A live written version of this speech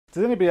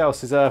Does anybody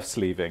else's earth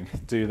sleeving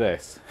do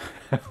this?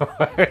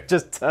 It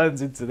just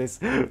turns into this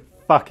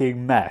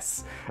fucking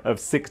mess of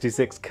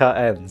 66 cut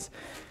ends.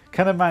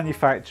 Can a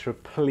manufacturer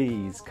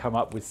please come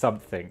up with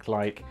something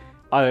like,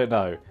 I don't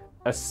know,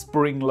 a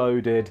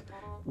spring-loaded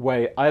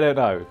way, I don't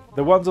know.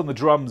 The ones on the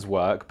drums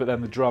work, but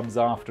then the drums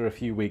after a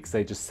few weeks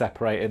they just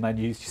separate and then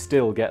you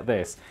still get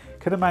this.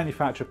 Can a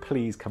manufacturer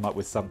please come up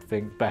with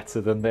something better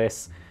than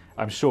this?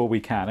 I'm sure we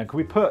can. And can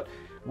we put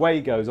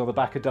Wagos on the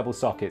back of double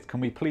sockets? Can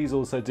we please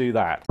also do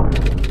that?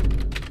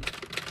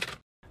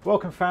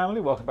 Welcome family,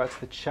 welcome back to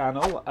the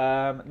channel.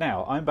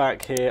 Now I'm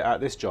back here at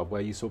this job where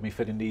you saw me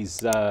fitting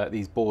these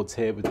boards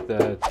here with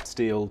the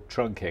steel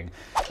trunking.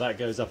 That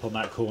goes up on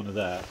that corner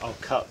there. I'll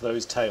cut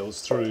those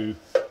tails through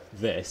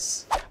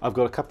this. I've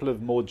got a couple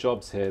of more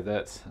jobs here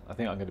that I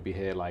think I'm going to be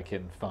here like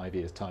in 5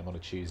 years time on a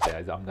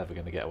Tuesday. I'm never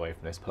going to get away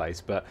from this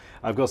place, but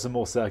I've got some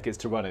more circuits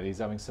to run it. He's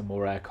having some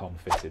more aircon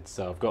fitted,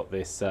 so I've got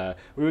this,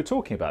 we were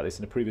talking about this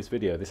in a previous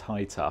video, this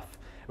high tough.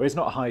 Well, it's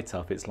not high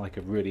tough, it's like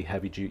a really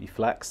heavy duty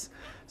flex.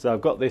 So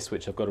I've got this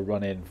which I've got to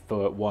run in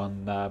for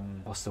one,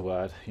 what's the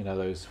word, you know,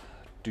 those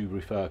do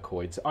refer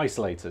coils,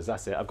 isolators,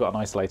 that's it. I've got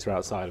an isolator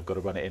outside I've got to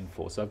run it in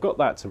for. So I've got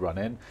that to run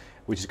in,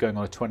 which is going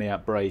on a 20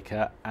 amp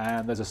breaker,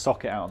 and there's a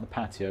socket out on the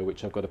patio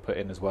which I've got to put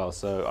in as well.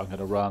 So I'm going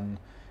to run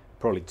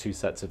probably 2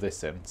 sets of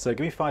this in. So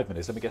give me 5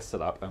 minutes, let me get set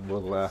up and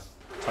we'll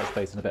touch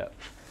base in a bit.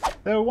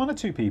 There were 1 or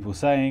 2 people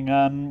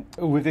saying,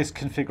 with this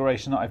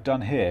configuration that I've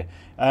done here,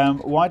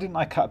 why didn't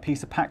I cut a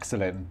piece of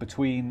Paxilin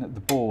between the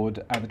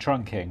board and the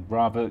trunking,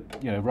 rather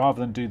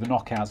than do the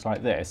knockouts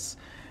like this,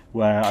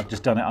 where I've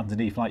just done it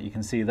underneath like you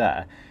can see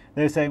there.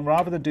 They're saying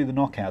rather than do the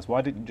knockouts,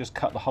 why didn't you just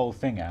cut the whole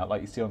thing out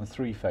like you see on the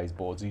 3-phase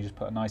boards and you just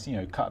put a nice,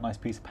 cut a nice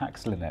piece of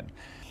Paxilin in.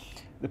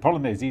 The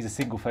problem is these are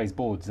single-phase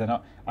boards. They're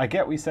not. I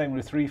get what you're saying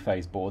with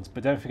 3-phase boards,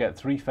 but don't forget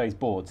 3-phase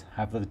boards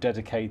have the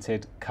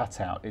dedicated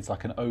cutout. It's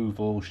like an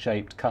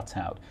oval-shaped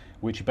cutout,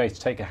 which you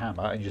basically take a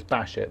hammer and you just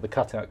bash it. The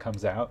cutout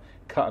comes out.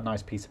 Cut a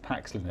nice piece of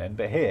Paxilin in.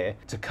 But here,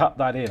 to cut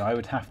that in, I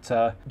would have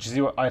to. Do you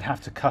see what? I'd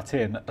have to cut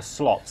in a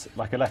slot,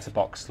 like a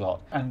letterbox slot.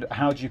 And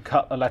how do you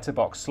cut a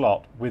letterbox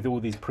slot with all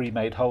these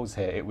pre-made holes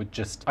here? It would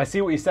just. I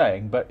see what you're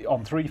saying, but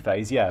on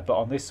 3-phase, yeah. But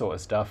on this sort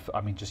of stuff,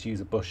 I mean, just use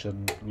a bush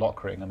and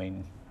lock ring. I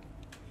mean.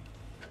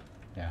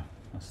 Yeah,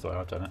 that's the way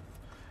I've done it.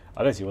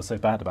 I don't see what's so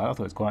bad about it. I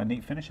thought it was quite a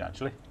neat finish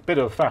actually. Bit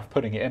of a faff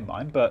putting it in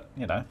mine, but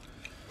you know.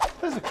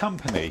 There's a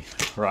company,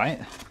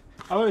 right?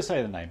 I won't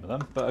say the name of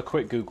them, but a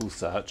quick Google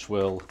search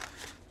will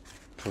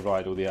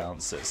provide all the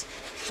answers.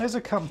 There's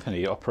a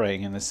company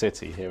operating in the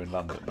city here in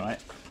London, right?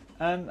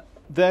 And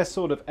their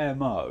sort of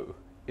MO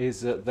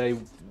is that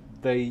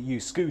they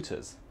use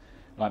scooters.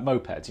 Like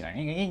mopeds, you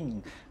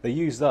know, they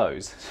use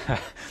those.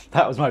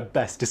 That was my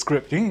best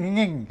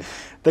description.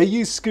 They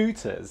use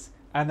scooters.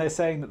 And they're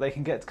saying that they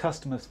can get to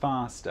customers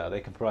faster, they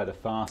can provide a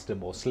faster,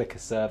 more slicker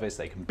service,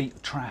 they can beat the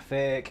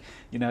traffic,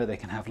 you know, they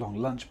can have long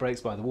lunch breaks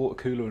by the water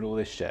cooler and all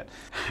this shit.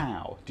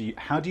 How do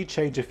you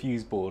change a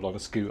fuse board on a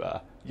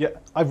scooter? Yeah,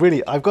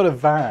 I've got a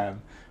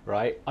van,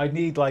 right? I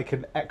need like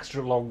an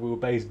extra long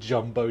wheelbase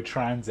jumbo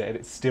transit and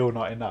it's still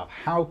not enough.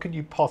 How can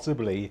you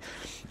possibly,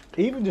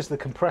 even just the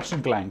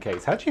compression gland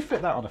case, how do you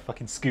fit that on a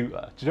fucking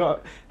scooter? Do you know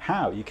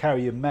how? You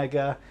carry your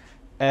Mega,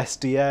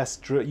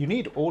 SDS, you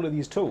need all of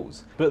these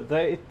tools, but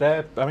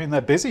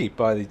they're busy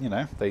by the, you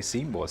know, they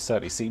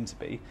certainly seem to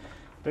be,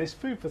 but it's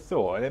food for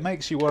thought, and it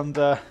makes you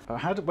wonder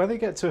when they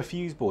get to a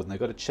fuse board and they've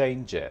got to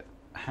change it,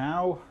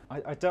 how,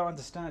 I don't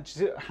understand,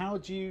 how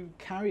do you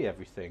carry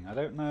everything? I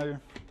don't know,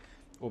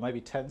 or maybe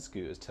 10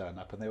 scooters turn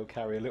up and they will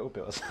carry a little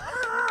bit or something.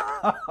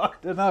 I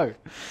don't know.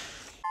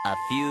 A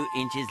few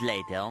inches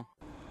later.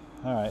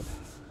 Alright,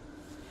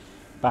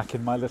 back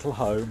in my little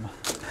home.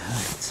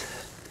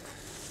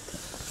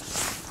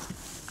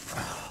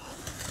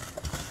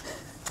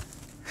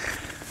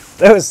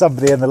 There was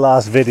somebody in the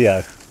last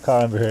video,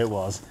 can't remember who it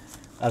was,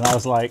 and I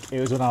was like, it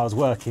was when I was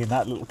working in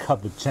that little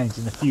cupboard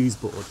changing the fuse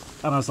board,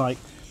 and I was like,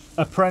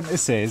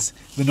 apprentices,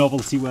 the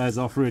novelty wears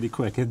off really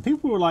quick, and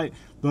people were like,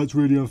 that's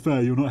really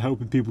unfair, you're not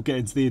helping people get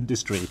into the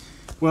industry.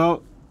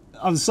 Well,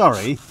 I'm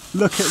sorry,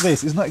 look at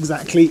this, it's not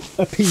exactly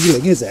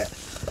appealing, is it?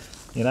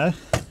 You know?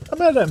 I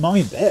mean, I don't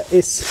mind it,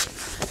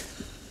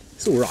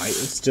 it's alright,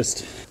 it's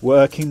just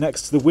working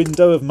next to the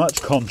window of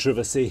much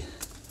controversy.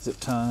 Zip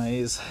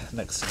ties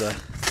next to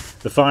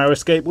the fire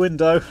escape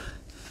window,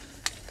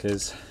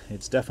 because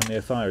it's definitely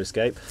a fire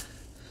escape,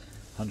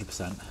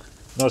 100%.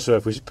 Not sure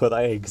if we should put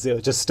that in because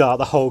it'll just start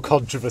the whole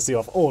controversy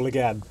off all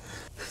again.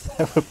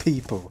 There were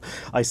people,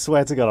 I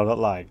swear to God I'm not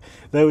lying,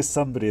 there was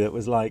somebody that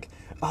was like,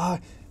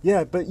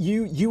 yeah, but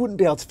you wouldn't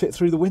be able to fit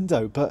through the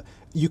window, but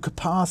you could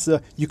pass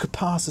a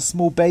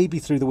small baby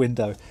through the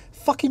window.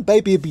 Fucking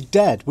baby would be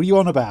dead. What are you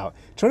on about?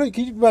 Can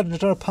you imagine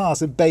trying to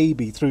pass a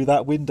baby through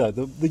that window?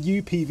 The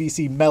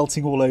UPVC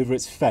melting all over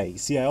its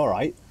face. Yeah, all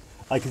right.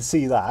 I can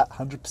see that,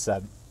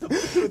 100%.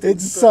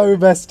 It's so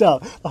messed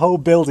up. The whole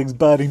building's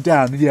burning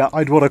down. Yeah,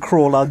 I'd want to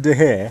crawl under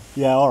here.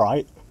 Yeah, all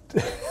right.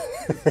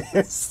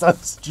 It's so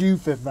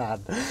stupid,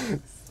 man.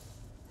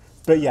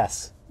 But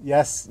yes,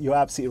 you're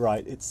absolutely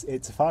right.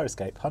 It's a fire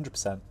escape,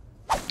 100%.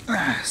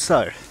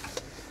 So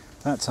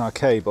that's our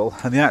cable,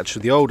 and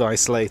the old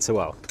isolator,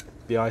 well,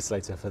 the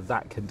isolator for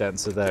that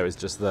condenser there is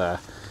just there,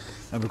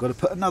 and we've got to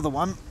put another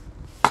one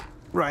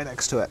right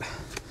next to it.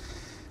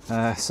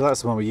 So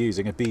that's the one we're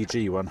using, a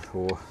BG one,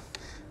 or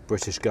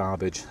British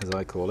garbage as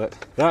I call it.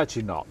 They're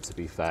actually not, to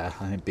be fair.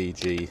 I think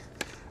BG,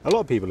 a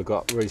lot of people have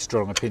got really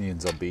strong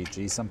opinions on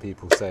BG. Some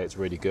people say it's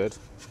really good.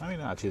 I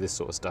mean, actually this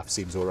sort of stuff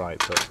seems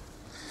alright, but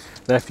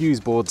their fuse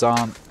boards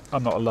aren't.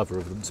 I'm not a lover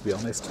of them, to be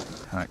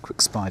honest. Alright,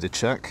 quick spider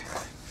check.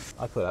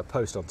 I put that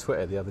post on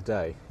Twitter the other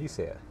day. You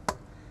see it?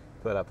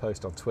 Put that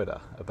post on Twitter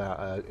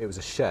about, it was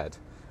a shed.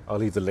 I'll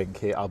leave the link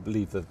here, I'll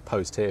leave the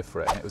post here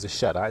for it. And it was a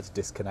shed. I had to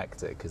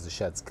disconnect it because the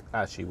shed's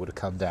actually would have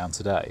come down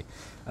today.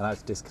 And I had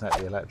to disconnect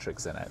the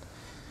electrics in it.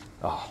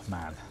 Oh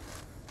man,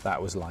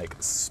 that was like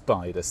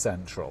spider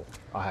central.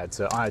 I had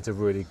to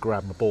really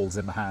grab my balls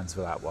in my hands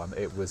for that one.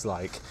 It was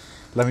like,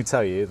 let me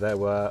tell you, there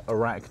were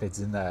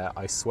arachnids in there,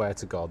 I swear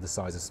to God, the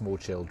size of small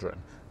children.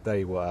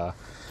 They were,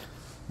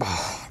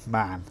 oh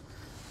man,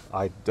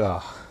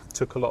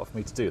 took a lot for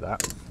me to do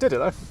that. Did it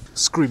though.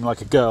 Scream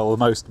like a girl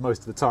most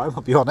of the time,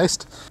 I'll be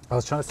honest. I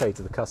was trying to say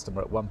to the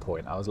customer at one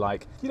point, I was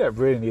like, you don't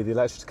really need the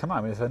electric to come out.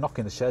 I mean, if they're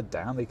knocking the shed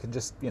down, they can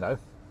just, you know,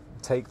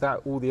 take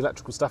all the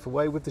electrical stuff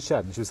away with the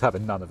shed. And she was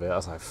having none of it. I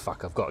was like,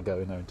 fuck, I've got to go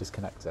in there and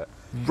disconnect it.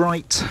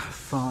 Right,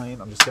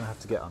 fine. I'm just going to have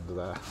to get under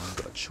there. I haven't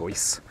got a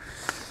choice.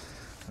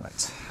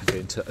 Right, I'm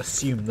going to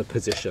assume the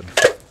position.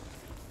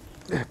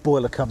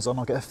 Boiler comes on,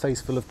 I'll get a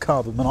face full of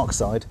carbon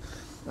monoxide.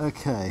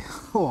 Okay.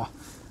 Oh.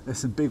 There's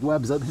some big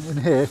webs up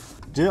in here.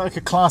 Do you like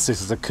to class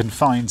this as a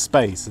confined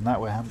space, and that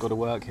way I haven't got to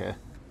work here?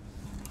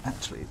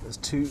 Actually, there's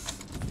two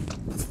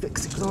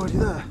fixings already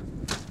there.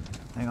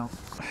 Hang on.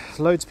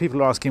 Loads of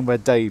people are asking where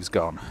Dave's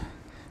gone.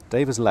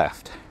 Dave has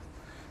left.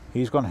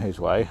 He's gone his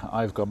way,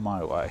 I've gone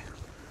my way.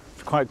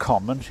 It's quite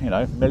common, you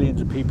know,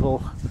 millions of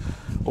people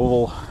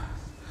all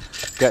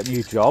get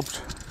new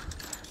jobs.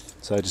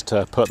 So just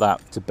to put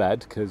that to bed,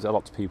 because a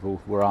lot of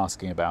people were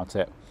asking about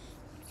it.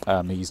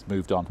 He's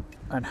moved on.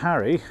 And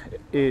Harry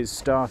is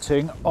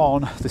starting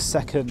on the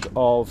 2nd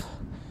of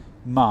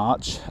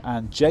March,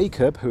 and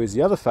Jacob, who is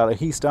the other fellow,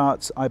 he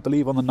starts, I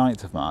believe, on the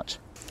 9th of March.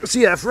 So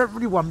yeah, for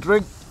everybody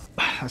wondering,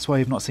 that's why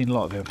you've not seen a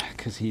lot of him,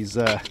 because he's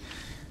got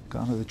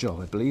another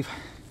job, I believe.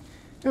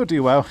 He'll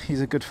do well,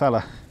 he's a good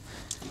fella.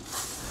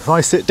 If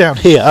I sit down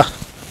here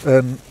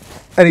and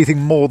anything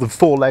more than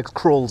 4 legs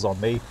crawls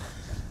on me,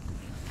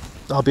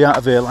 I'll be out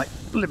of here like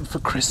limp for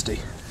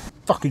Christie.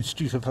 Fucking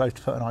stupid place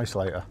to put an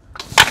isolator.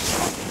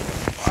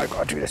 I've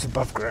got to do this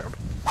above ground.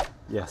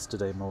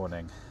 Yesterday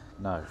morning.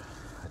 No,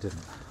 I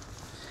didn't.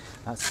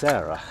 That's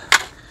Sarah,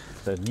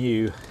 the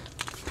new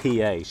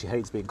PA. She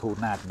hates being called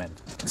an admin.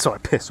 So I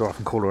piss her off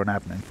and call her an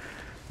admin.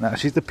 No,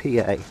 she's the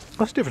PA.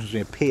 What's the difference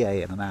between a PA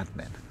and an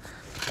admin?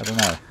 I don't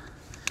know.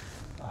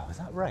 Oh, is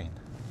that rain?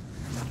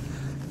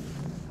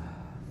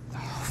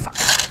 Oh, fuck.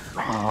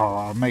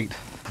 Oh, mate.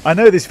 I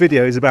know this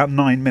video is about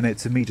 9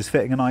 minutes of me just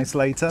fitting an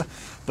isolator,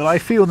 but I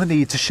feel the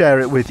need to share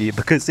it with you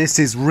because this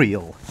is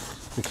real,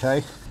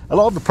 okay? A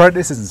lot of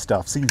apprentices and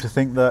stuff seem to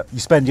think that you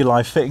spend your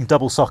life fitting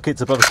double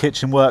sockets above a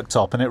kitchen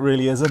worktop, and it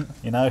really isn't.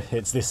 You know,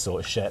 it's this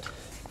sort of shit.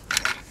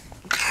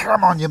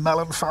 Come on, you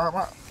melon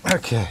farmer.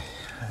 Okay,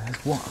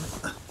 there's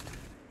one.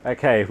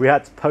 Okay, we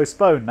had to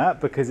postpone that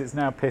because it's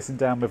now pissing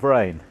down with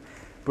rain.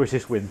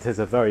 British winters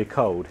are very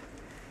cold.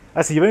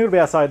 Actually, you're only going to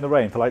be outside in the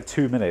rain for like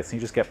 2 minutes and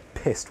you just get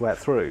pissed wet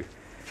through.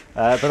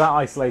 But that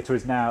isolator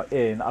is now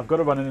in. I've got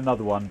to run in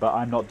another one, but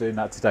I'm not doing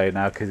that today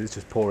now because it's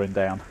just pouring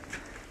down.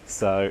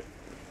 So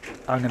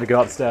I'm going to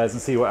go upstairs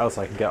and see what else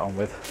I can get on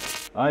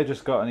with. I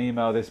just got an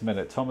email this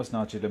minute. Thomas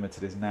Nagy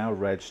Limited is now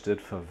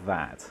registered for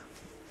VAT.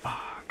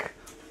 Fuck,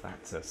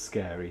 that's a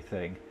scary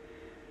thing.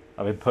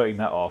 I've been putting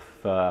that off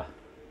for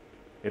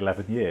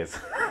 11 years.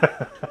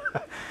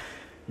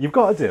 You've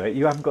got to do it.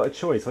 You haven't got a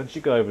choice. Once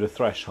you go over the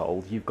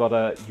threshold, you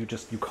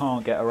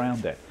can't get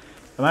around it.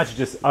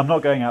 I'm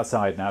not going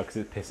outside now because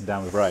it's pissing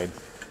down with rain,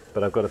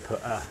 but I've got to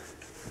put,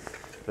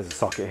 there's a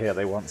socket here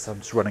they want, so I'm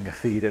just running a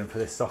feed in for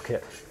this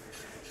socket.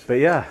 But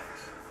yeah,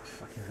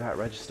 fucking VAT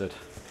registered.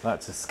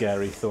 That's a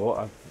scary thought.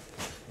 I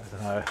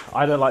don't know.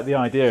 I don't like the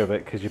idea of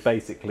it because you're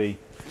basically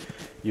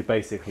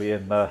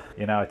in the,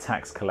 you know, a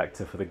tax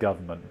collector for the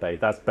government.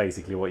 That's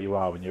basically what you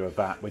are when you're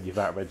VAT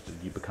registered.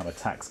 You become a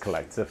tax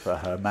collector for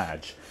her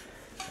Madge,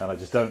 and I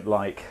just don't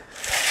like.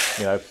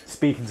 You know,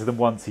 speaking to them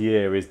once a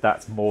year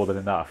that's more than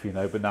enough, you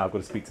know, but now I've got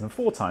to speak to them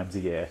 4 times a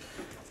year.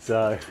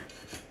 So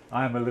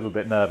I am a little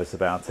bit nervous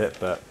about it,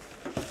 but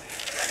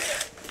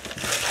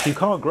you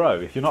can't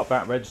grow. If you're not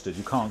VAT registered,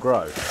 you can't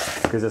grow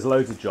because there's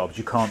loads of jobs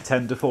you can't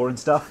tender for and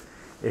stuff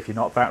if you're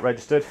not VAT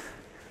registered.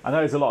 I know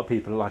there's a lot of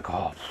people who are like,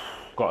 oh,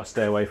 got to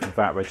stay away from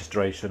VAT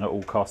registration at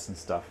all costs and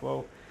stuff.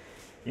 Well,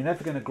 you're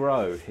never going to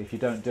grow if you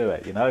don't do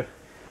it, you know.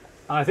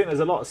 And I think there's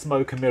a lot of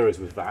smoke and mirrors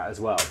with that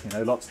as well. You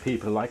know, lots of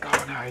people are like,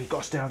 oh no, you've got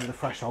to stay under the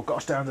threshold, got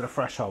to stay under the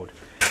threshold.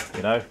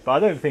 You know, but I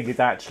don't think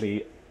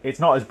it's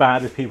not as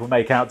bad as people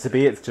make out to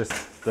be. It's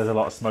just, there's a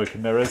lot of smoke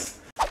and mirrors.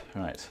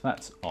 Right,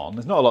 that's on.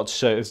 There's not a lot to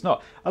show. It's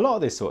not a lot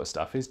of this sort of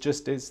stuff. It's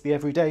the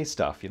everyday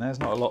stuff. You know, there's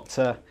not a lot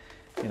to,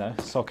 you know.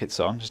 Sockets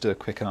on. Just do a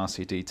quick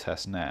RCD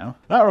test now.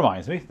 That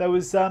reminds me, there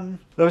was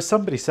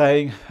somebody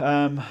saying,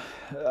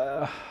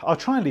 I'll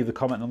try and leave the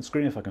comment on the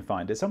screen if I can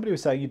find it. Somebody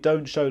was saying you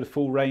don't show the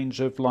full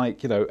range of,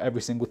 like, you know,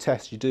 every single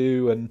test you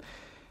do, and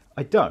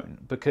I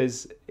don't,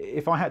 because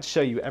if I had to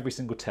show you every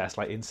single test,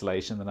 like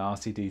insulation and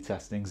RCD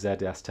testing,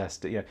 ZS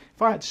testing, yeah,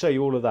 if I had to show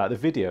you all of that, the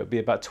video would be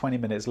about 20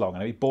 minutes long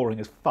and it'd be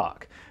boring as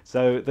fuck.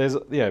 So there's,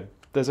 you know,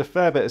 there's a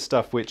fair bit of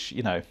stuff which,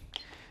 you know,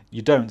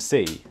 you don't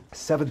see.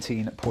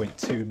 17.2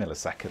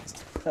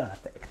 milliseconds,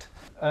 perfect.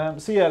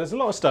 So yeah, there's a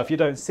lot of stuff you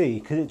don't see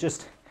because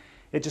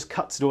it just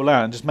cuts it all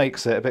out and just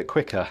makes it a bit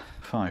quicker.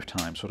 5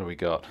 times, what have we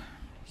got?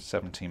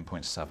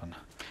 17.7.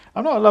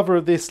 I'm not a lover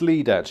of this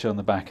lead actually on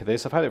the back of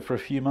this. I've had it for a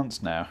few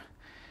months now.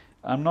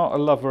 I'm not a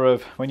lover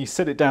of when you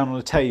sit it down on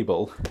a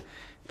table,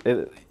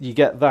 you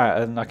get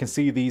that, and I can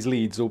see these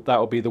leads,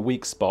 that'll be the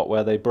weak spot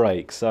where they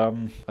break. So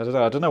I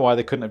don't know why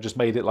they couldn't have just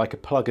made it like a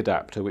plug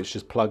adapter which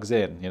just plugs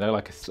in, you know,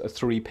 like a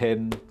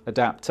 3-pin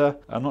adapter.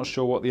 I'm not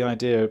sure what the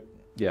idea,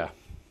 yeah.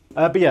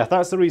 But yeah,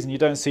 that's the reason you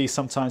don't see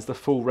sometimes the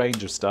full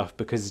range of stuff,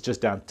 because it's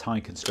just down to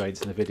time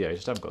constraints in the video. You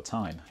just haven't got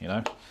time, you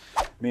know.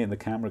 Me and the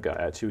camera guy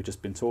actually have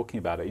just been talking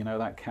about it. You know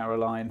that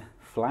Caroline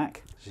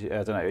Flack? I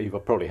don't know, you've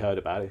probably heard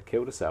about it,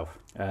 killed herself.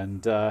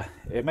 And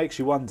it makes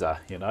you wonder,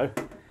 you know,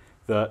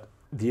 that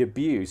the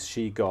abuse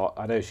she got,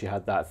 I know she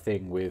had that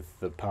thing with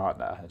the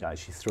partner, you know,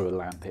 she threw a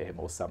lamp at him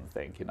or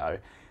something, you know,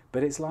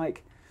 but it's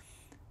like,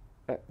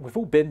 we've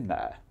all been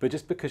there, but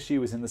just because she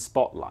was in the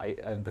spotlight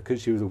and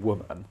because she was a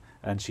woman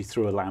and she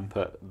threw a lamp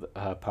at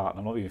her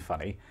partner, not even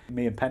funny.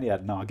 Me and Penny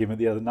had an argument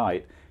the other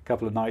night, a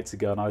couple of nights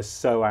ago, and I was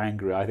so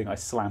angry, I think I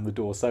slammed the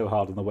door so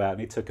hard on the way out and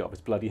he took it off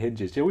its bloody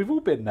hinges. You know, we've all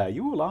been there,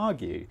 you all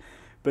argue,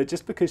 but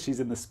just because she's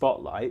in the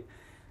spotlight,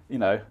 you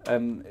know,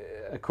 and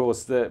of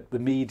course the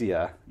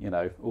media, you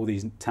know, all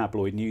these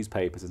tabloid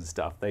newspapers and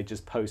stuff, they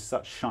just post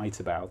such shite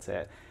about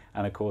it.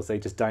 And of course they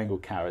just dangle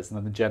carrots, and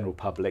then the general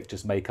public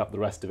just make up the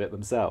rest of it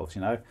themselves,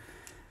 you know.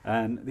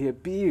 And the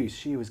abuse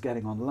she was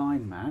getting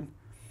online, man.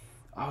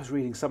 I was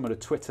reading some of the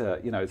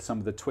Twitter, you know, some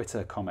of the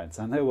Twitter comments,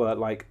 and there were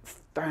like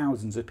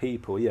thousands of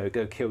people, you know,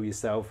 go kill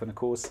yourself. And of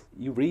course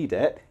you read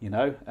it, you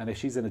know, and if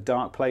she's in a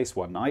dark place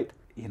one night,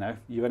 you know,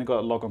 you've only got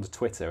to log on to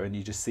Twitter and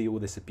you just see all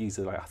this abuse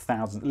of like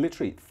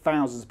literally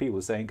thousands of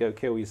people saying go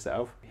kill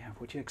yourself. Yeah,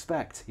 what do you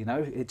expect? You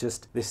know, it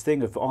just, this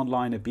thing of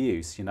online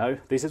abuse, you know,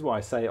 this is why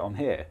I say it on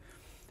here.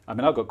 I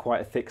mean, I've got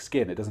quite a thick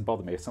skin. It doesn't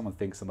bother me if someone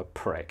thinks I'm a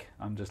prick.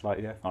 I'm just like,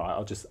 yeah, all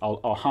right,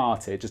 I'll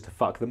heart it just to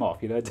fuck them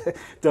off, you know.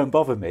 Don't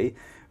bother me.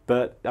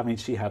 But I mean,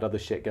 she had other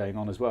shit going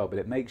on as well. But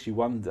it makes you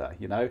wonder,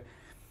 you know,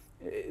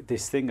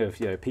 this thing of,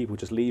 you know, people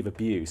just leave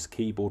abuse,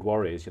 keyboard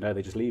warriors, you know,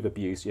 they just leave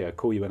abuse, you know,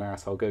 call you an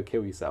asshole, go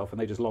kill yourself, and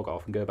they just log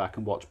off and go back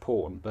and watch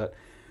porn. But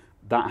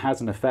that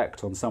has an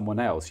effect on someone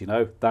else, you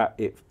know, that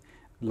it.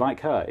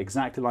 Like her,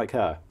 exactly like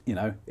her, you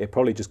know, it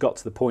probably just got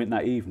to the point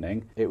that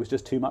evening, it was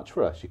just too much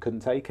for her, she couldn't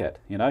take it,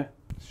 you know,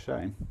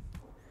 shame.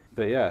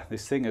 But yeah,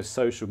 this thing of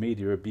social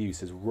media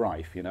abuse is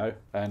rife, you know,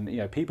 and, you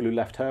know, people who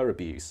left her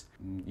abuse,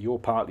 you're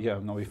partly, yeah,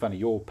 not be funny,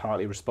 you're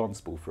partly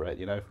responsible for it,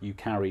 you know, you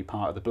carry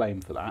part of the blame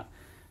for that,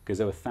 because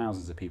there were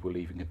thousands of people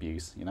leaving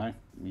abuse, you know,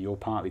 you're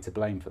partly to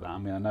blame for that. I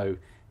mean, I know,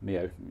 you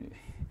know,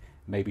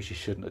 maybe she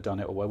shouldn't have done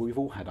it, or well, we've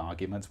all had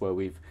arguments where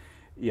we've,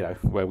 you know,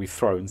 where we've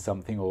thrown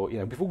something, or, you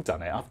know, we've all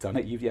done it, I've done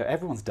it, yeah,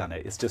 everyone's done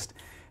it. It's just,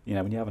 you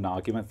know, when you have an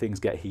argument,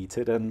 things get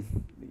heated and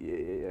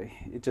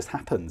it just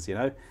happens, you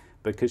know,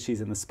 because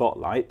she's in the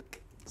spotlight,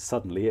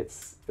 suddenly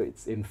it's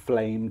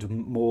inflamed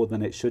more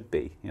than it should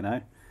be, you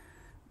know.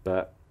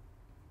 But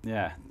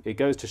yeah, it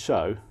goes to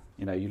show,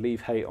 you know, you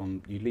leave hate,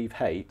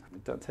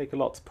 it don't take a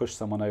lot to push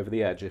someone over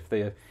the edge. If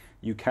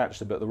you catch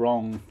them at the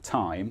wrong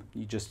time,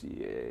 you just,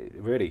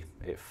 really,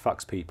 it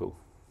fucks people.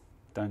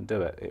 Don't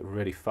do it, it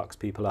really fucks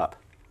people up.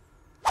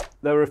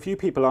 There were a few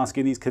people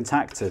asking these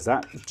contactors.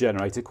 That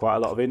generated quite a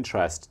lot of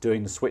interest,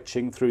 doing the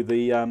switching through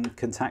the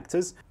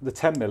contactors. The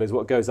 10mm is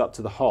what goes up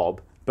to the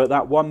hob, but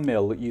that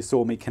 1mm that you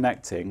saw me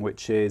connecting,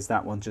 which is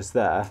that one just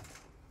there,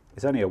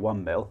 it's only a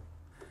 1mm,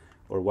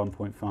 or a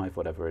 1.5,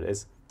 whatever it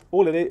is.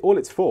 All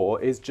it's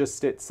for is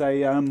just, it's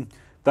a,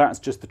 that's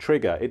just the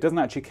trigger. It doesn't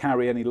actually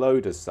carry any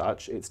load as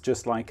such. It's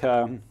just like,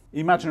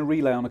 imagine a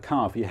relay on a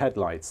car for your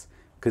headlights.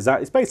 Because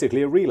that is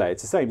basically a relay,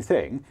 it's the same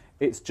thing.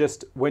 It's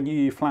just when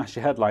you flash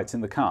your headlights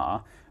in the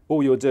car,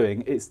 all you're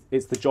doing, it's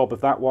the job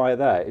of that wire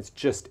there. It's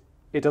just,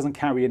 it doesn't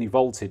carry any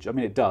voltage. I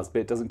mean, it does, but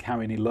it doesn't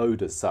carry any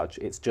load as such.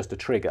 It's just a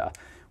trigger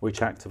which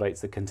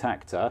activates the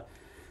contactor.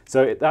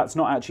 So that's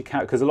not actually,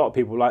 because a lot of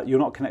people are like, you're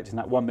not connecting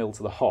that 1mm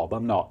to the hob.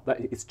 I'm not.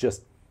 It's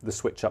just the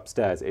switch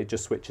upstairs. It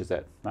just switches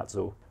it, that's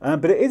all.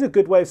 But it is a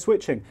good way of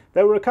switching.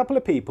 There were a couple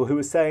of people who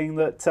were saying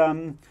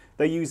that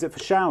they use it for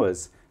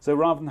showers. So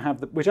rather than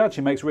have which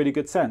actually makes really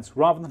good sense,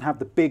 rather than have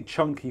the big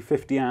chunky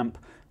 50 amp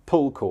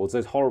pull cords,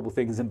 those horrible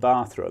things in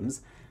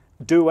bathrooms,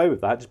 do away with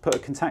that, just put a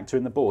contactor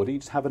in the board, and you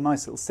just have a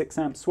nice little 6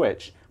 amp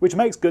switch, which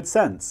makes good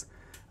sense.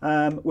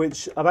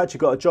 Which I've actually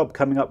got a job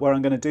coming up where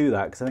I'm going to do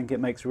that, because I think it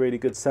makes really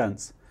good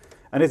sense.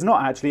 And it's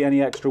not actually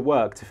any extra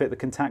work to fit the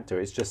contactor.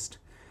 It's just,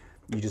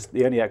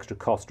 the only extra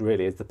cost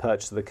really is the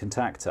purchase of the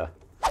contactor.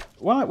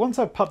 Once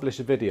I've published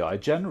a video, I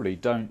generally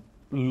don't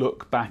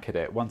look back at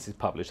it. Once it's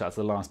published, that's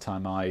the last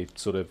time I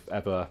sort of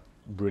ever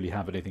really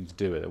have anything to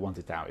do with it. Once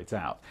it's out, it's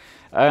out.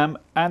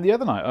 And the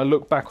other night I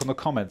looked back on the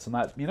comments on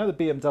that, you know, the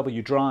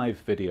BMW Drive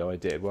video I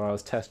did where I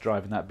was test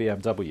driving that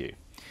BMW,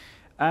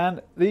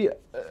 and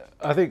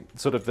I think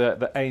sort of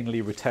the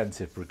anally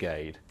retentive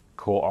brigade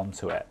caught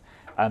onto it,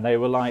 and they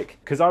were like,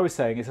 because I was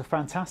saying it's a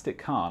fantastic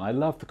car and I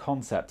love the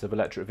concept of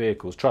electric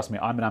vehicles. Trust me,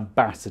 I'm an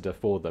ambassador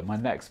for them. My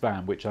next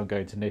van, which I'm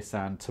going to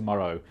Nissan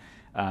tomorrow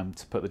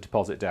to put the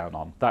deposit down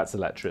on, that's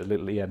electric, a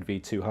little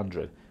ENV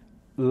 200.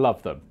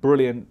 Love them,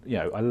 brilliant. You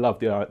know, I love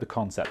the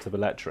concept of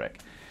electric,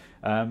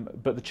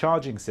 but the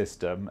charging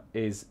system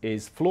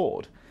is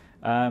flawed,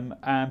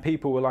 and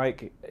people were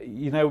like,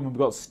 you know, when we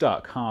got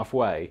stuck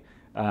halfway,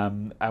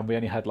 and we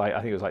only had like, I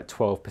think it was like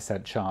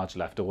 12% charge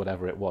left or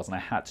whatever it was, and I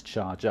had to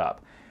charge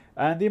up.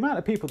 And the amount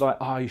of people that are like,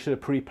 oh, you should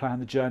have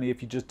pre-planned the journey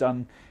if you just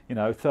done, you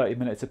know, 30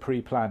 minutes of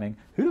pre-planning.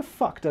 Who the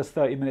fuck does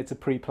 30 minutes of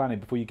pre-planning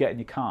before you get in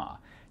your car?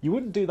 You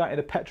wouldn't do that in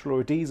a petrol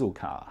or a diesel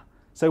car.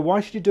 So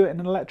why should you do it in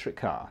an electric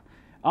car?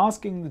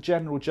 Asking the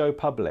general Joe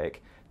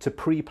public to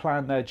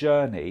pre-plan their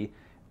journey,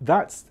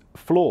 that's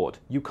flawed.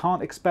 You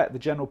can't expect the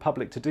general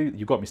public to do,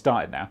 you've got me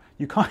started now,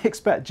 you can't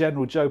expect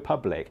general Joe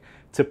public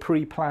to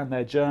pre-plan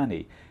their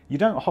journey. You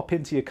don't hop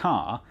into your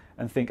car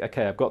and think,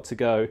 okay, I've got to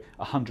go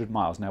 100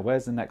 miles. Now,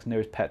 where's the next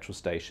nearest petrol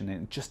station?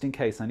 And just in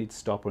case I need to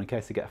stop or in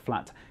case I get a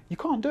flat. You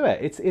can't do it.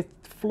 It's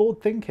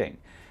flawed thinking.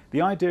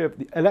 The idea of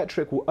the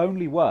electric will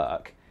only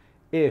work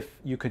if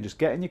you can just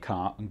get in your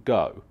car and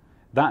go.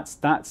 That's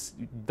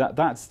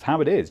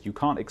how it is. You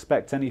can't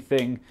expect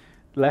anything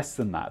less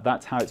than that.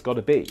 That's how it's got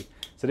to be.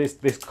 So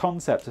this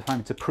concept of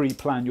having to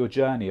pre-plan your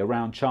journey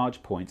around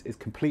charge points is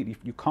completely,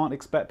 you can't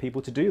expect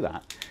people to do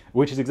that,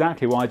 which is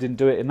exactly why I didn't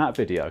do it in that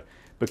video,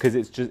 because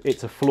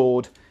it's a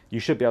flawed, you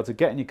should be able to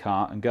get in your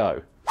car and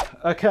go.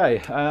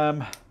 Okay,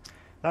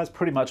 that's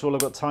pretty much all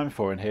I've got time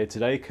for in here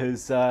today,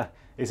 because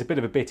it's a bit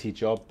of a bitty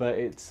job, but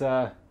it's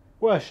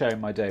worth sharing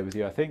my day with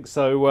you, I think.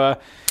 So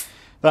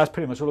that's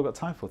pretty much all I've got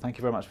time for. Thank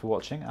you very much for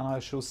watching, and I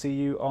shall see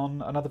you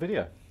on another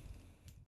video.